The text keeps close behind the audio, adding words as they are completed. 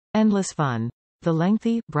Endless fun. The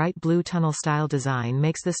lengthy, bright blue tunnel-style design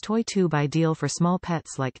makes this toy tube ideal for small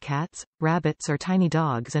pets like cats, rabbits or tiny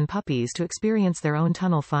dogs and puppies to experience their own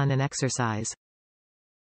tunnel fun and exercise.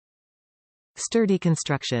 Sturdy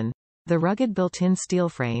construction. The rugged built-in steel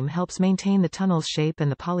frame helps maintain the tunnel's shape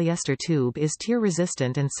and the polyester tube is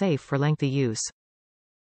tear-resistant and safe for lengthy use.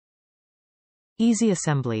 Easy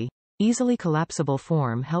assembly. Easily collapsible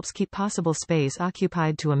form helps keep possible space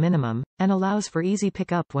occupied to a minimum, and allows for easy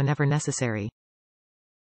pickup whenever necessary.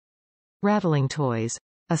 Rattling Toys.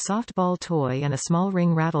 A soft ball toy and a small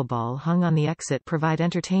ring rattle ball hung on the exit provide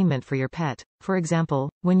entertainment for your pet, for example,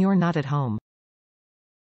 when you're not at home.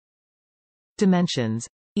 Dimensions.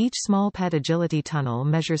 Each small pet agility tunnel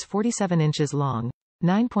measures 47 inches long,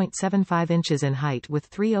 9.75 inches in height with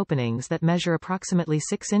 3 openings that measure approximately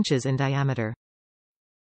 6 inches in diameter.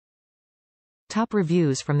 Top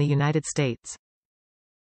reviews from the United States.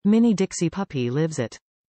 Mini Dixie Puppy lives it.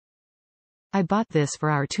 I bought this for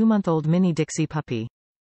our 2-month-old Mini Dixie Puppy.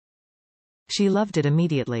 She loved it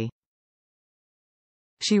immediately.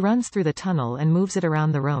 She runs through the tunnel and moves it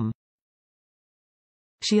around the room.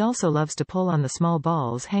 She also loves to pull on the small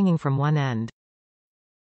balls hanging from one end.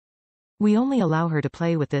 We only allow her to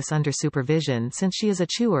play with this under supervision since she is a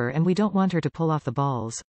chewer and we don't want her to pull off the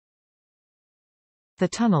balls. The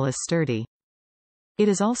tunnel is sturdy. It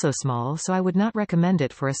is also small, so I would not recommend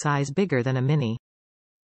it for a size bigger than a mini.